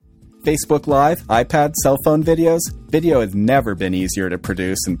Facebook Live, iPad, cell phone videos? Video has never been easier to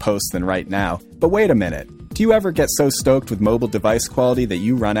produce and post than right now. But wait a minute. Do you ever get so stoked with mobile device quality that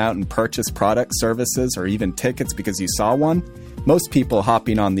you run out and purchase products, services, or even tickets because you saw one? Most people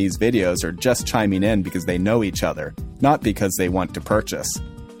hopping on these videos are just chiming in because they know each other, not because they want to purchase.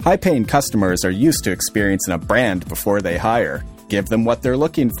 High-paying customers are used to experiencing a brand before they hire. Give them what they're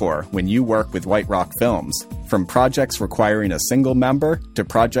looking for when you work with White Rock Films. From projects requiring a single member to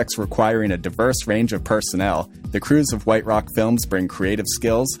projects requiring a diverse range of personnel, the crews of White Rock Films bring creative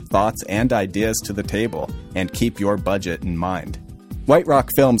skills, thoughts, and ideas to the table and keep your budget in mind. White Rock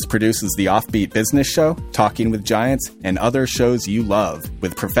Films produces the Offbeat Business Show, Talking with Giants, and other shows you love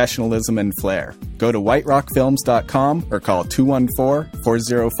with professionalism and flair. Go to whiterockfilms.com or call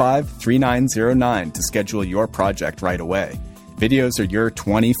 214-405-3909 to schedule your project right away. Videos are your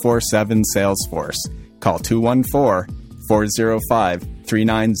 24/7 sales force. Call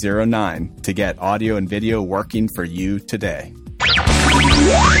 214-405-3909 to get audio and video working for you today.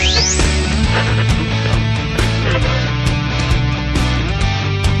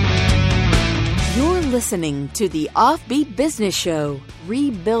 You're listening to the Offbeat Business Show,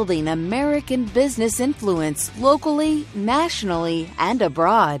 rebuilding American business influence locally, nationally, and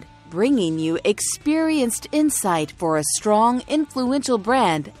abroad. Bringing you experienced insight for a strong, influential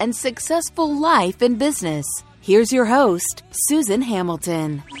brand and successful life in business. Here's your host, Susan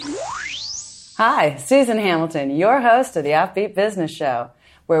Hamilton. Hi, Susan Hamilton, your host of the Offbeat Business Show,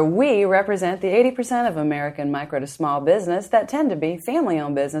 where we represent the 80% of American micro to small business that tend to be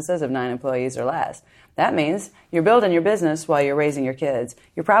family-owned businesses of 9 employees or less. That means you're building your business while you're raising your kids.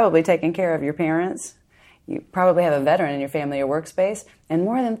 You're probably taking care of your parents. You probably have a veteran in your family or workspace, and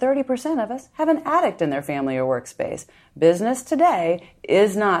more than 30% of us have an addict in their family or workspace. Business today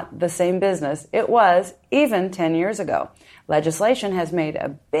is not the same business it was even 10 years ago. Legislation has made a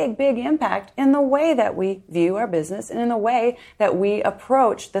big, big impact in the way that we view our business and in the way that we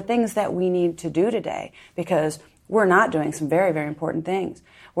approach the things that we need to do today, because we're not doing some very, very important things.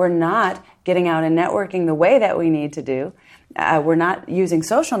 We're not getting out and networking the way that we need to do. We're not using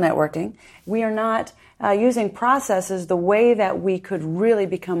social networking. We are not using processes the way that we could really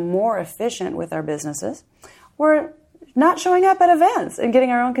become more efficient with our businesses. We're not showing up at events and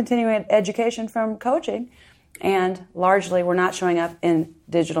getting our own continuing education from coaching. And largely, we're not showing up in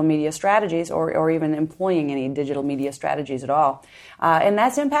digital media strategies or even employing any digital media strategies at all. And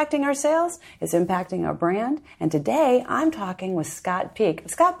that's impacting our sales. It's impacting our brand. And today, I'm talking with Scott Peak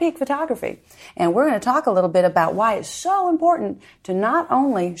Photography. And we're going to talk a little bit about why it's so important to not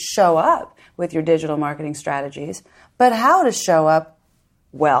only show up with your digital marketing strategies, but how to show up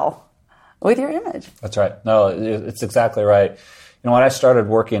well with your image. That's right. No, it's exactly right. You know, when I started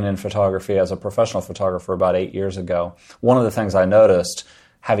working in photography as a professional photographer about 8 years ago, one of the things I noticed,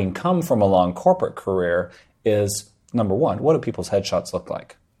 having come from a long corporate career, is, number one, what do people's headshots look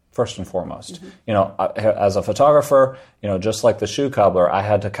like? First and foremost. Mm-hmm. You know, as a photographer, you know, just like the shoe cobbler, I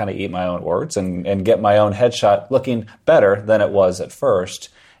had to kind of eat my own words and get my own headshot looking better than it was at first.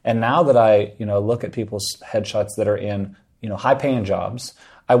 And now that I, you know, look at people's headshots that are in, you know, high-paying jobs,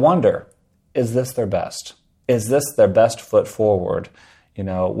 I wonder, is this their best? Is this their best foot forward, you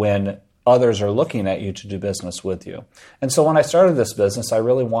know, when others are looking at you to do business with you? And so when I started this business, I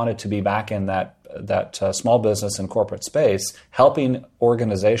really wanted to be back in that small business and corporate space, helping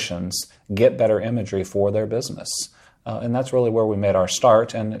organizations get better imagery for their business. And that's really where we made our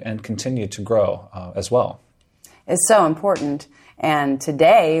start and continue to grow as well. It's so important. And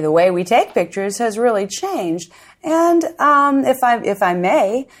today, the way we take pictures has really changed. And if I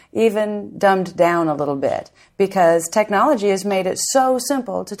may, even dumbed down a little bit, because technology has made it so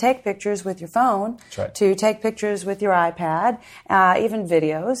simple to take pictures with your phone, right, to take pictures with your iPad, even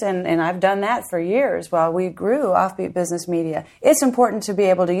videos. And I've done that for years while we grew Offbeat Business Media. It's important to be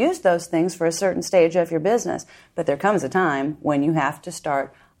able to use those things for a certain stage of your business. But there comes a time when you have to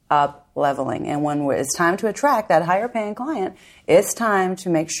start up leveling. And when it's time to attract that higher paying client, it's time to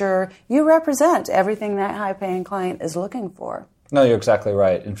make sure you represent everything that high paying client is looking for. No, you're exactly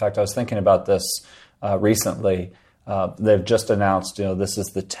right. In fact, I was thinking about this recently. They've just announced, you know, this is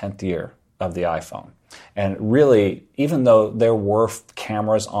the 10th year of the iPhone. And really, even though there were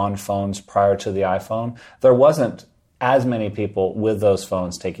cameras on phones prior to the iPhone, there wasn't as many people with those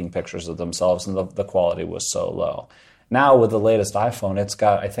phones taking pictures of themselves, and the quality was so low. Now, with the latest iPhone, it's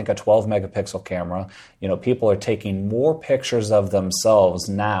got, I think, a 12-megapixel camera. You know, people are taking more pictures of themselves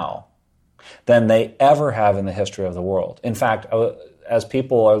now than they ever have in the history of the world. In fact, as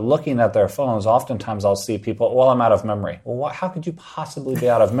people are looking at their phones, oftentimes I'll see people, well, I'm out of memory. Well, how could you possibly be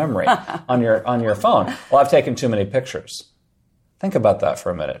out of memory on your phone? Well, I've taken too many pictures. Think about that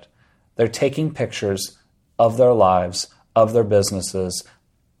for a minute. They're taking pictures of their lives, of their businesses,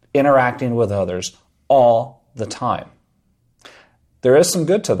 interacting with others all the time. There is some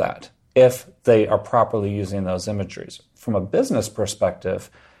good to that if they are properly using those imageries. From a business perspective,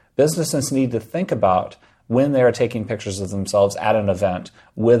 businesses need to think about when they are taking pictures of themselves at an event,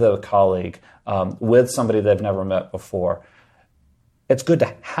 with a colleague, with somebody they've never met before. It's good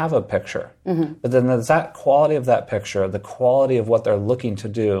to have a picture. But then does that quality of that picture, the quality of what they're looking to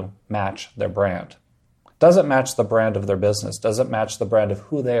do, match their brand? Does it match the brand of their business? Does it match the brand of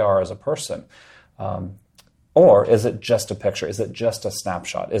who they are as a person? Or is it just a picture? Is it just a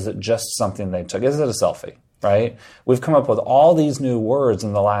snapshot? Is it just something they took? Is it a selfie, right? We've come up with all these new words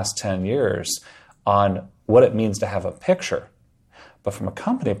in the last 10 years on what it means to have a picture. But from a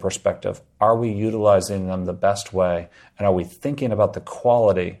company perspective, are we utilizing them the best way? And are we thinking about the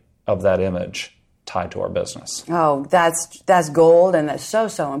quality of that image tied to our business? Oh, that's gold, and that's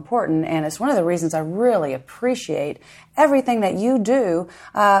so important. And it's one of the reasons I really appreciate everything that you do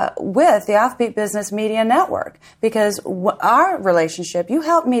with the Offbeat Business Media Network, because our relationship, you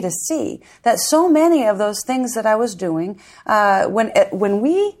helped me to see that so many of those things that I was doing, when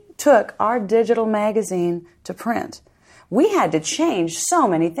we took our digital magazine to print, we had to change so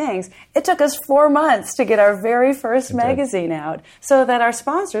many things. It took us 4 months to get our very first magazine out so that our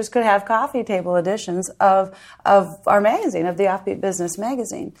sponsors could have coffee table editions of our magazine, of the Offbeat Business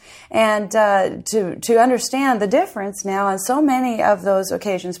Magazine. And to understand the difference now on so many of those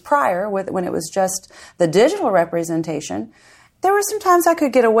occasions prior, when it was just the digital representation, there were some times I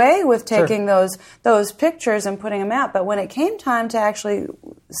could get away with taking those pictures and putting them out. But when it came time to actually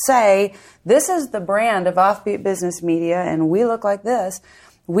say, this is the brand of Offbeat Business Media and we look like this,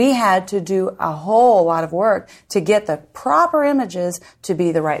 we had to do a whole lot of work to get the proper images to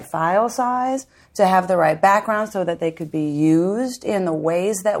be the right file size, to have the right background so that they could be used in the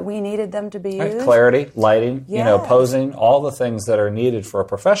ways that we needed them to be used. Right. Clarity, lighting, posing, all the things that are needed for a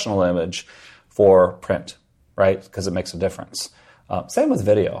professional image for print. Right? Because it makes a difference. Same with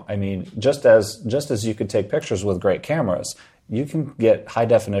video. I mean, just as you could take pictures with great cameras, you can get high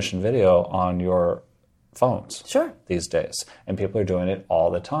definition video on your phones these days. And people are doing it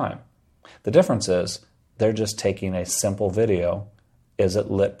all the time. The difference is they're just taking a simple video. Is it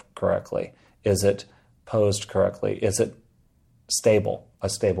lit correctly? Is it posed correctly? Is it stable? A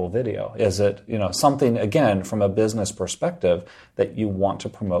stable video? Is it, something, again, from a business perspective that you want to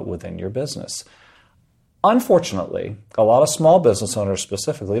promote within your business? Unfortunately, a lot of small business owners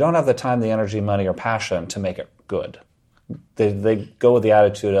specifically don't have the time, the energy, money, or passion to make it good. They go with the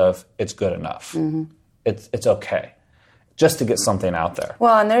attitude of, it's good enough. It's okay, just to get something out there.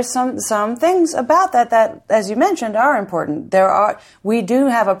 Well, and there's some things about that, as you mentioned, are important. We do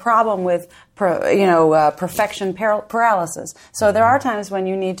have a problem with perfection paralysis. So there are times when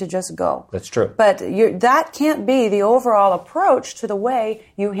you need to just go. That's true. But that can't be the overall approach to the way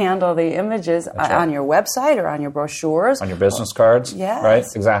you handle the images on your website or on your brochures. On your business cards. Yes. Right?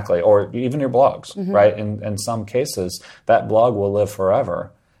 Exactly. Or even your blogs, right? In some cases, that blog will live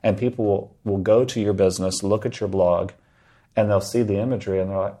forever. And people will go to your business, look at your blog, and they'll see the imagery,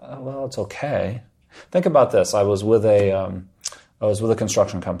 and they're like, oh, well, it's okay. Think about this. I was with a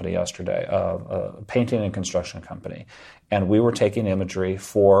construction company yesterday, a painting and construction company, and we were taking imagery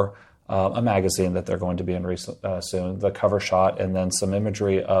for a magazine that they're going to be in soon, the cover shot, and then some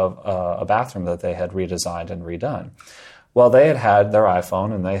imagery of a bathroom that they had redesigned and redone. Well, they had their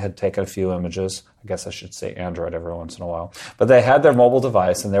iPhone, and they had taken a few images. I guess I should say Android every once in a while. But they had their mobile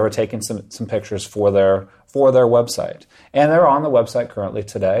device, and they were taking some pictures for their website. And they're on the website currently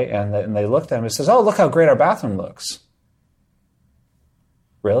today, and they looked at them and says, oh, look how great our bathroom looks.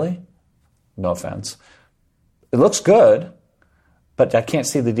 Really? No offense. It looks good, but I can't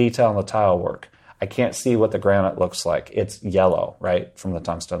see the detail in the tile work. I can't see what the granite looks like. It's yellow, right, from the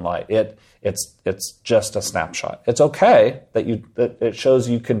tungsten light. It's just a snapshot. It's okay that it shows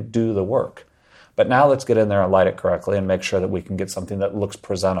you can do the work. But now let's get in there and light it correctly and make sure that we can get something that looks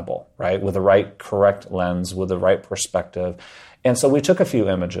presentable, right, with the right correct lens, with the right perspective. And so we took a few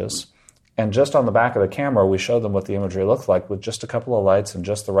images, and just on the back of the camera, we showed them what the imagery looked like with just a couple of lights and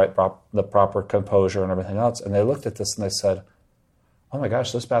just the proper composure and everything else. And they looked at this and they said, oh my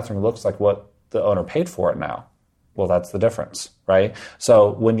gosh, this bathroom looks like what the owner paid for it now. Well, that's the difference, right?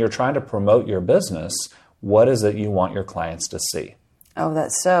 So when you're trying to promote your business, what is it you want your clients to see? Oh,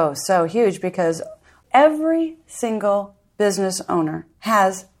 that's so huge, because every single business owner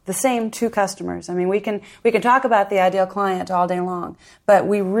has the same two customers. I mean, we can talk about the ideal client all day long, but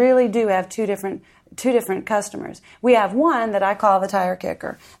we really do have two different two different customers. We have one that I call the tire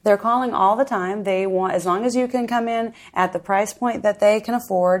kicker. They're calling all the time. They want, as long as you can come in at the price point that they can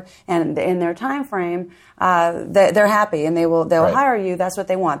afford and in their time frame, they're happy and they'll right. hire you. That's what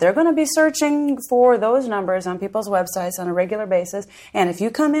they want. They're going to be searching for those numbers on people's websites on a regular basis. And if you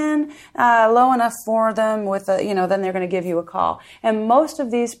come in low enough for them with then they're going to give you a call. And most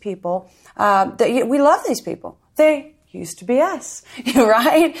of these people, we love these people. They used to be us,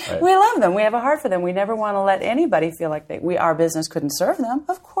 right? We love them. We have a heart for them. We never want to let anybody feel like our business couldn't serve them.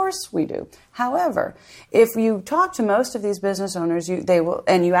 Of course we do. However, if you talk to most of these business owners,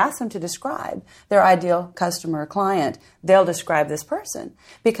 and you ask them to describe their ideal customer or client, they'll describe this person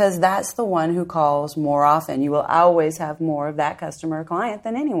because that's the one who calls more often. You will always have more of that customer or client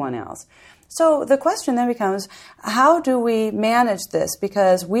than anyone else. So the question then becomes, how do we manage this?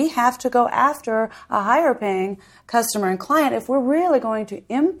 Because we have to go after a higher paying customer and client if we're really going to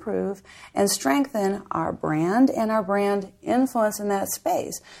improve and strengthen our brand and our brand influence in that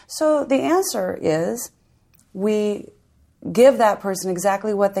space. So the answer is we give that person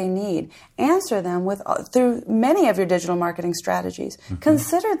exactly what they need. Answer them through many of your digital marketing strategies. Mm-hmm.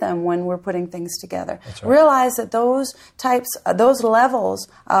 Consider them when we're putting things together. That's right. Realize that those levels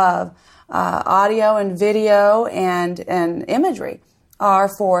of audio and video and imagery are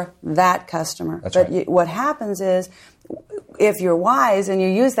for that customer. That's but right. What happens is, if you're wise and you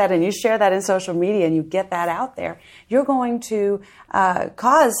use that and you share that in social media and you get that out there, you're going to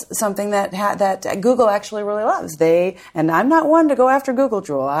cause something that Google actually really loves. And I'm not one to go after Google,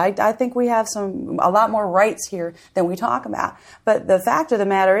 Jewel. I think we have a lot more rights here than we talk about. But the fact of the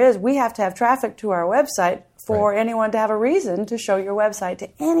matter is, we have to have traffic to our website for anyone to have a reason to show your website to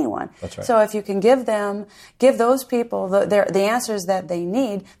anyone. That's right. So if you can give those people the answers that they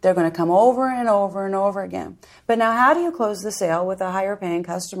need, they're going to come over and over and over again. But now, how do you close the sale with a higher paying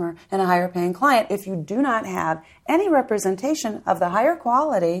customer and a higher paying client if you do not have any representation of the higher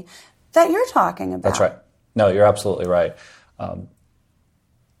quality that you're talking about? That's right. No, you're absolutely right.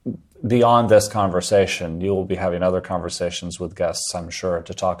 Beyond this conversation, you will be having other conversations with guests, I'm sure,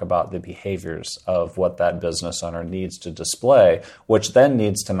 to talk about the behaviors of what that business owner needs to display, which then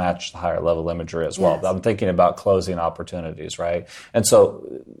needs to match the higher level imagery as well. Yes. I'm thinking about closing opportunities, right? And so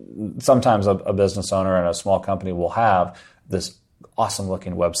sometimes a business owner in a small company will have this awesome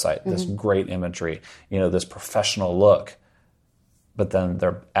looking website, this great imagery, this professional look, but then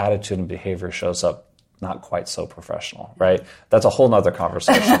their attitude and behavior shows up not quite so professional, right? That's a whole nother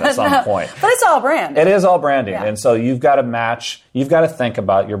conversation at some point. But it's all brand. It is all branding. Yeah. And so you've got to match, you've got to think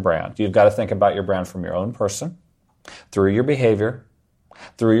about your brand. You've got to think about your brand from your own person, through your behavior,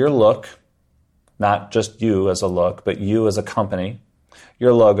 through your look, not just you as a look, but you as a company,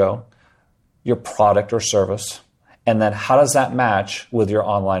 your logo, your product or service, and then how does that match with your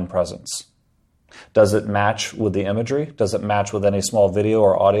online presence? Does it match with the imagery? Does it match with any small video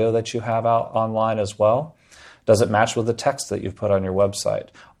or audio that you have out online as well? Does it match with the text that you've put on your website?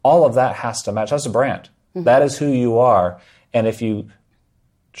 All of that has to match. That's a brand. Mm-hmm. That is who you are. And if you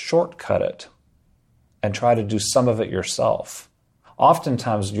shortcut it and try to do some of it yourself,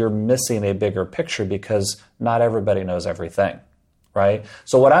 oftentimes you're missing a bigger picture because not everybody knows everything. Right?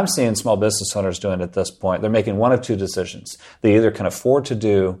 So what I'm seeing small business owners doing at this point, they're making one of two decisions. They either can afford to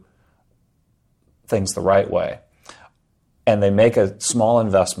do things the right way, and they make a small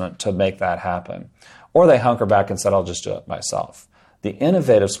investment to make that happen, or they hunker back and said, I'll just do it myself. The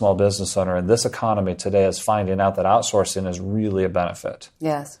innovative small business owner in this economy today is finding out that outsourcing is really a benefit.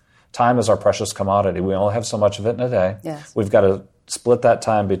 Yes. Time is our precious commodity. We only have so much of it in a day. Yes. We've got to split that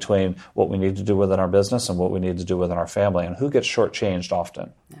time between what we need to do within our business and what we need to do within our family, and who gets shortchanged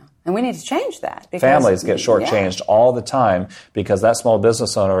often. Yeah. And we need to change that. Because families get shortchanged all the time because that small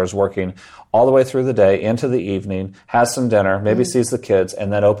business owner is working all the way through the day into the evening, has some dinner, maybe sees the kids,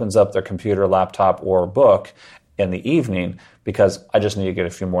 and then opens up their computer, laptop, or book in the evening because I just need to get a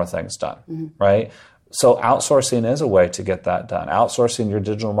few more things done, right? So outsourcing is a way to get that done. Outsourcing your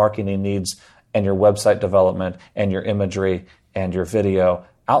digital marketing needs and your website development and your imagery and your video,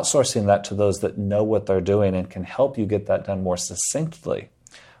 outsourcing that to those that know what they're doing and can help you get that done more succinctly.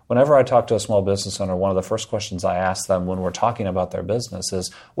 Whenever I talk to a small business owner, one of the first questions I ask them when we're talking about their business is,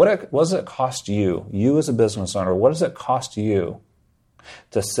 what does it cost you as a business owner, what does it cost you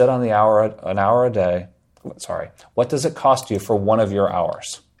to sit on an hour a day? Sorry, what does it cost you for one of your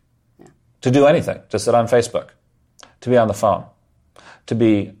hours? To do anything, to sit on Facebook, to be on the phone, to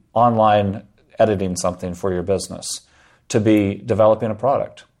be online editing something for your business, to be developing a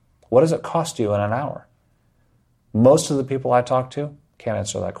product. What does it cost you in an hour? Most of the people I talk to can't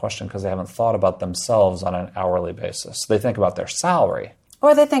answer that question because they haven't thought about themselves on an hourly basis. They think about their salary.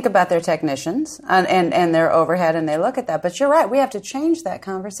 Or they think about their technicians and their overhead, and they look at that. But you're right, we have to change that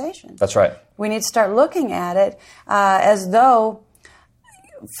conversation. That's right. We need to start looking at it as though,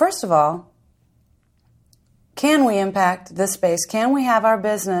 first of all, can we impact this space? Can we have our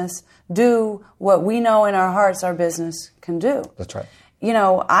business do what we know in our hearts our business can do? That's right. You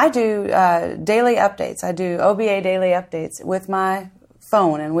know, I do daily updates. I do OBA daily updates with my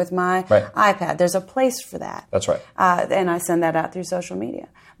phone and with my iPad. There's a place for that. That's right. And I send that out through social media.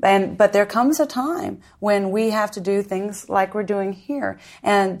 But there comes a time when we have to do things like we're doing here.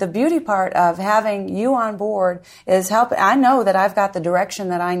 And the beauty part of having you on board is help. I know that I've got the direction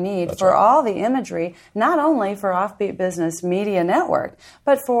that I need for all the imagery, not only for Offbeat Business Media Network,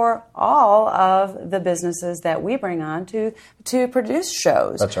 but for all of the businesses that we bring on to produce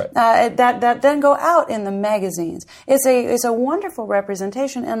shows. That's right. That then go out in the magazines. It's a wonderful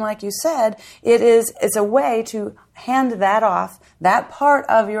representation, and like you said, it's a way to hand that off, that part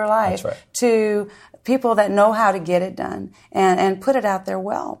of your life, to people that know how to get it done and put it out there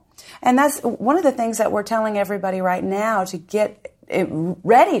well. And that's one of the things that we're telling everybody right now to get it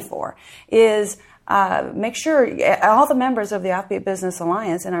ready for is make sure all the members of the Offbeat Business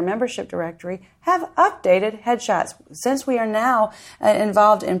Alliance in our membership directory have updated headshots. Since we are now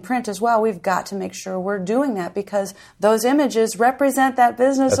involved in print as well, we've got to make sure we're doing that because those images represent that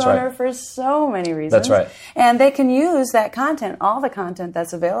business owner for so many reasons. That's right. And they can use that content, all the content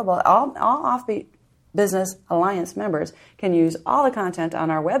that's available, all Offbeat Business Alliance members can use all the content on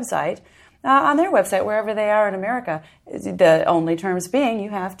our website, on their website, wherever they are in America. The only terms being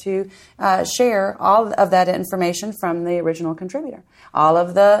you have to share all of that information from the original contributor. All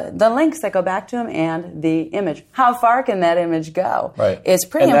of the links that go back to them and the image. How far can that image go? Right. It's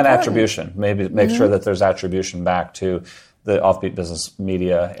pretty important. And then attribution. Maybe make sure that there's attribution back to the Offbeat Business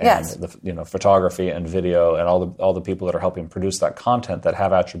Media and the photography and video and all the people that are helping produce that content that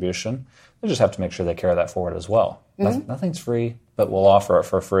have attribution. They just have to make sure they carry that forward as well. Nothing's free, but we'll offer it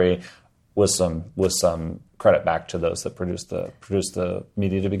for free with some credit back to those that produce the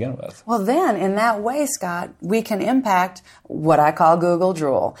media to begin with. Well, then, in that way, Scott, we can impact what I call Google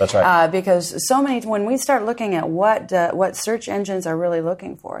Drool. That's right. Because when we start looking at what search engines are really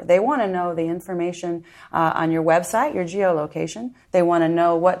looking for, they want to know the information on your website, your geolocation. They want to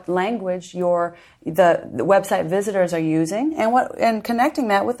know what language the website visitors are using, and connecting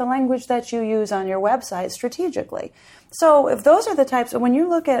that with the language that you use on your website strategically. So if those are the types, when you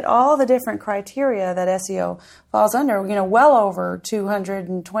look at all the different criteria that SEO falls under, well over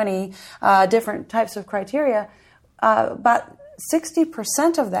 220 different types of criteria, about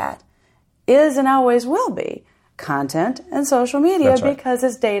 60% of that is and always will be content and social media because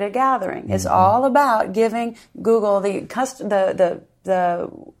it's data gathering. It's all about giving Google the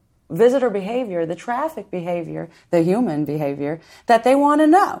visitor behavior, the traffic behavior, the human behavior that they want to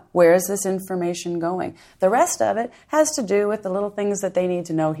know. Where is this information going? The rest of it has to do with the little things that they need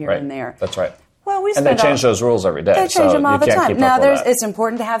to know here and there. That's right. Well, and they change those rules every day. They change them all the time. Now, it's it's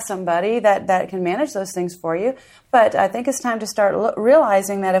important to have somebody that can manage those things for you. But I think it's time to start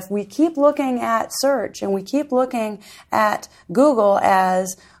realizing that if we keep looking at search and we keep looking at Google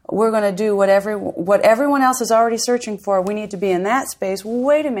as we're going to do what everyone else is already searching for, we need to be in that space.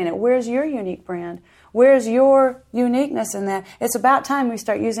 Wait a minute, where's your unique brand? Where's your uniqueness in that? It's about time we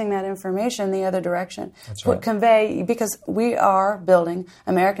start using that information the other direction. That's right. Convey, because we are building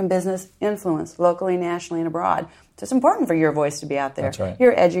American business influence locally, nationally, and abroad. So it's important for your voice to be out there. That's right.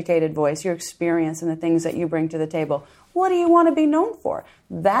 Your educated voice, your experience, and the things that you bring to the table. What do you want to be known for?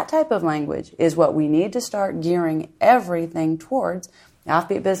 That type of language is what we need to start gearing everything towards.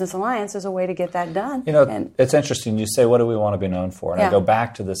 Offbeat Business Alliance is a way to get that done. It's interesting. You say, what do we want to be known for? And I go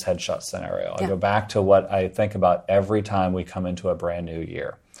back to this headshot scenario. I go back to what I think about every time we come into a brand new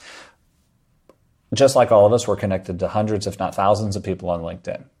year. Just like all of us, we're connected to hundreds, if not thousands of people on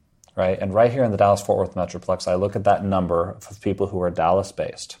LinkedIn, right? And right here in the Dallas-Fort Worth Metroplex, I look at that number of people who are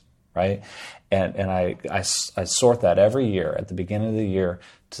Dallas-based, right? And I sort that every year at the beginning of the year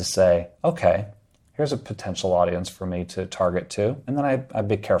to say, okay, here's a potential audience for me to target to. And then I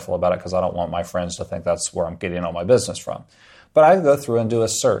be careful about it because I don't want my friends to think that's where I'm getting all my business from. But I go through and do a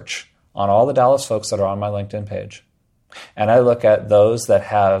search on all the Dallas folks that are on my LinkedIn page. And I look at those that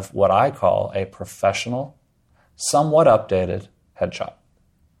have what I call a professional, somewhat updated headshot.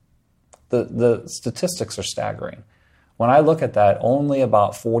 The statistics are staggering. When I look at that, only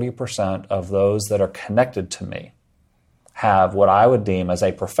about 40% of those that are connected to me have what I would deem as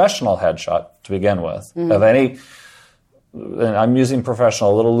a professional headshot to begin with of any, and I'm using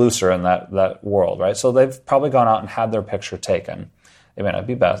professional a little looser in that world, right? So they've probably gone out and had their picture taken. It may not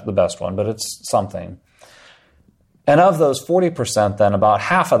be the best one, but it's something. And of those 40%, then about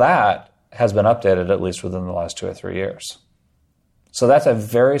half of that has been updated at least within the last 2 or 3 years. So that's a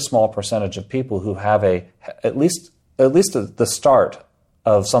very small percentage of people who have at least the start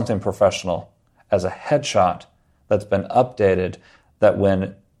of something professional as a headshot that's been updated, that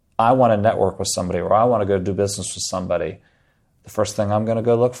when I want to network with somebody or I want to go do business with somebody, the first thing I'm going to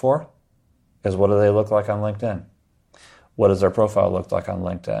go look for is, what do they look like on LinkedIn? What does their profile look like on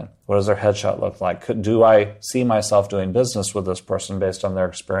LinkedIn? What does their headshot look like? Do I see myself doing business with this person based on their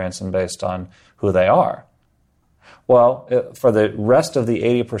experience and based on who they are? Well, for the rest of the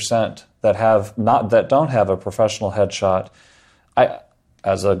 80% that don't have a professional headshot,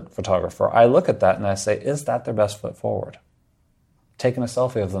 as a photographer, I look at that and I say, is that their best foot forward? Taking a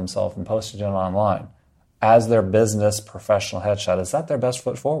selfie of themselves and posting it online as their business professional headshot, is that their best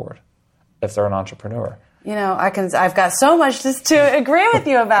foot forward if they're an entrepreneur? You know, I've got so much just to agree with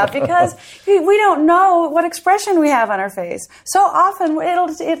you about, because we don't know what expression we have on our face. So often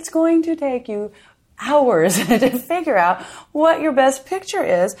it's going to take you hours to figure out what your best picture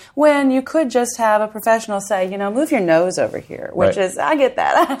is, when you could just have a professional say, you know, move your nose over here, which right. is, I get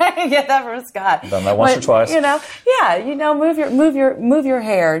that. I get that from Scott. Done that once or twice. You know, yeah, you know, move your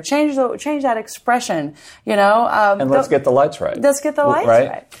hair, change that expression, you know. And let's get the lights right. Let's get the lights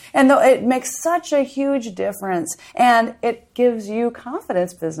right. And it makes such a huge difference, and it gives you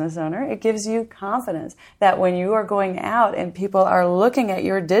confidence, business owner. It gives you confidence that when you are going out and people are looking at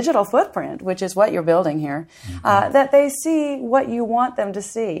your digital footprint, which is what you're building here, that they see what you want them to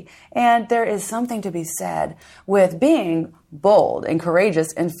see. And there is something to be said with being bold and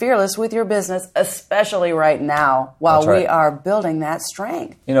courageous and fearless with your business, especially right now, while we are building that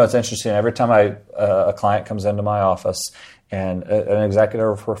strength. You know, it's interesting. Every time a client comes into my office and an executive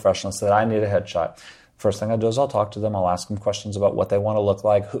or professional says, I need a headshot, first thing I do is I'll talk to them. I'll ask them questions about what they want to look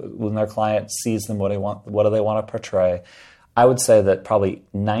like, when their client sees them, what do they want to portray. I would say that probably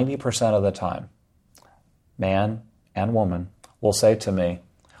 90% of the time, man and woman will say to me,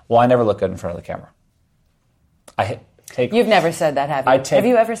 well, I never look good in front of the camera. You've never said that, have you? Have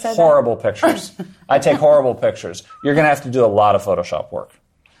you ever said horrible pictures. I take horrible pictures. You're going to have to do a lot of Photoshop work.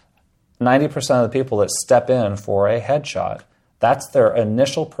 90% of the people that step in for a headshot, that's their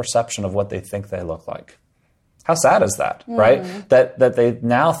initial perception of what they think they look like. How sad is that, right? That they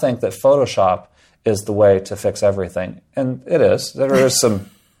now think that Photoshop is the way to fix everything. And it is. There's some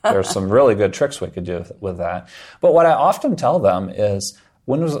really good tricks we could do with that. But what I often tell them is,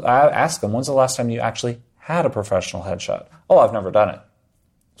 I ask them, when's the last time you actually had a professional headshot? Oh, I've never done it.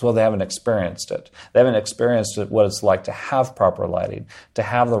 So they haven't experienced it. They haven't experienced what it's like to have proper lighting, to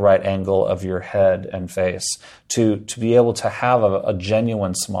have the right angle of your head and face, to be able to have a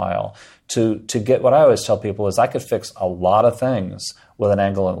genuine smile, to get, what I always tell people is, I could fix a lot of things with an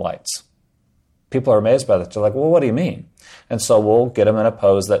angle and lights. People are amazed by that. They're like, well, what do you mean? And so we'll get them in a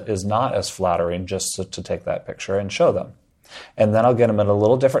pose that is not as flattering, just to take that picture and show them. And then I'll get them in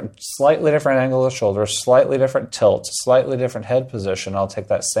a slightly different angle of the shoulders, slightly different tilt, slightly different head position. I'll take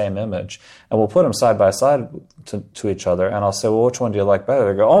that same image and we'll put them side by side to each other. And I'll say, well, which one do you like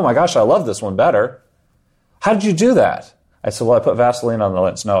better? They go, oh my gosh, I love this one better. How did you do that? I said, well, I put Vaseline on the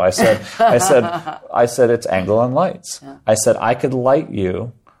lens. No, I said, it's angle and lights. Yeah. I said, I could light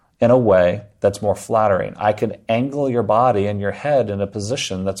you in a way that's more flattering. I could angle your body and your head in a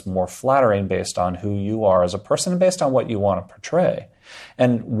position that's more flattering based on who you are as a person and based on what you want to portray.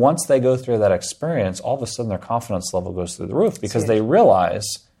 And once they go through that experience, all of a sudden their confidence level goes through the roof, because they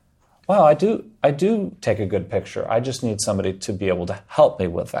realize, wow, I do take a good picture. I just need somebody to be able to help me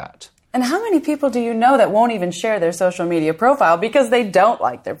with that. And how many people do you know that won't even share their social media profile because they don't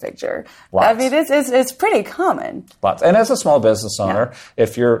like their picture? Lots. I mean, it's pretty common. Lots. And as a small business owner,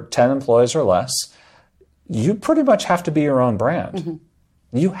 if you're 10 employees or less, you pretty much have to be your own brand.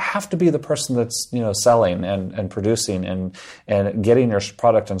 Mm-hmm. You have to be the person that's, selling and producing and getting your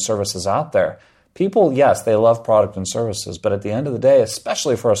product and services out there. People, yes, they love product and services, but at the end of the day,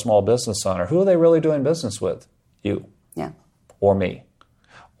 especially for a small business owner, who are they really doing business with? You. Yeah. Or me.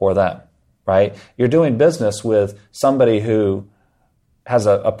 Or them, right? You're doing business with somebody who has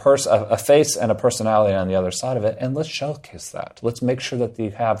a face and a personality on the other side of it, and let's showcase that. Let's make sure that you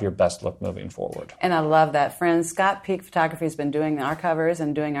have your best look moving forward. And I love that. Friends, Scott Peak Photography has been doing our covers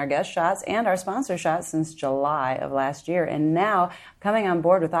and doing our guest shots and our sponsor shots since July of last year, and now coming on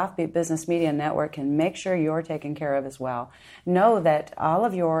board with Offbeat Business Media Network can make sure you're taken care of as well. Know that all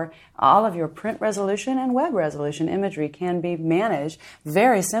of your print resolution and web resolution imagery can be managed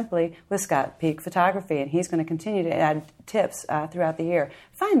very simply with Scott Peak Photography, and he's going to continue to add tips throughout the year.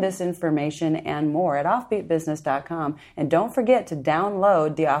 Find this information and more at offbeatbusiness.com. And don't forget to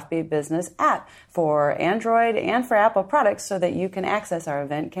download the Offbeat Business app for Android and for Apple products so that you can access our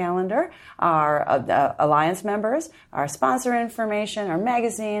event calendar, our Alliance members, our sponsor information, our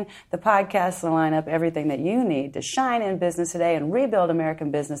magazine, the podcast, the lineup, everything that you need to shine in business today and rebuild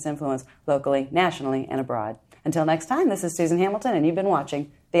American business influence locally, nationally, and abroad. Until next time, this is Susan Hamilton, and you've been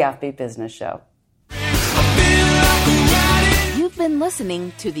watching The Offbeat Business Show. You've been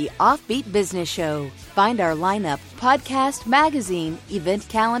listening to The Offbeat Business Show. Find our lineup, podcast, magazine, event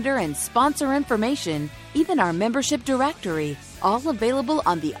calendar, and sponsor information, even our membership directory, all available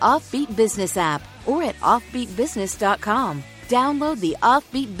on the Offbeat Business app or at offbeatbusiness.com. Download the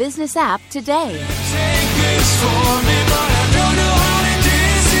Offbeat Business app today.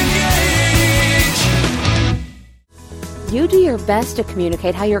 You do your best to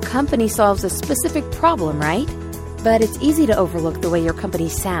communicate how your company solves a specific problem, right? But it's easy to overlook the way your company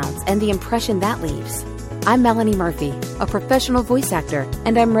sounds and the impression that leaves. I'm Melanie Murphy, a professional voice actor,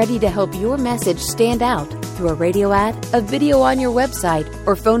 and I'm ready to help your message stand out through a radio ad, a video on your website,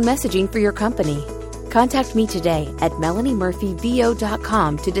 or phone messaging for your company. Contact me today at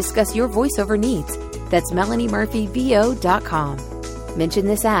melaniemurphyvo.com to discuss your voiceover needs. That's melaniemurphyvo.com. Mention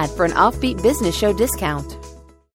this ad for an Offbeat Business Show discount.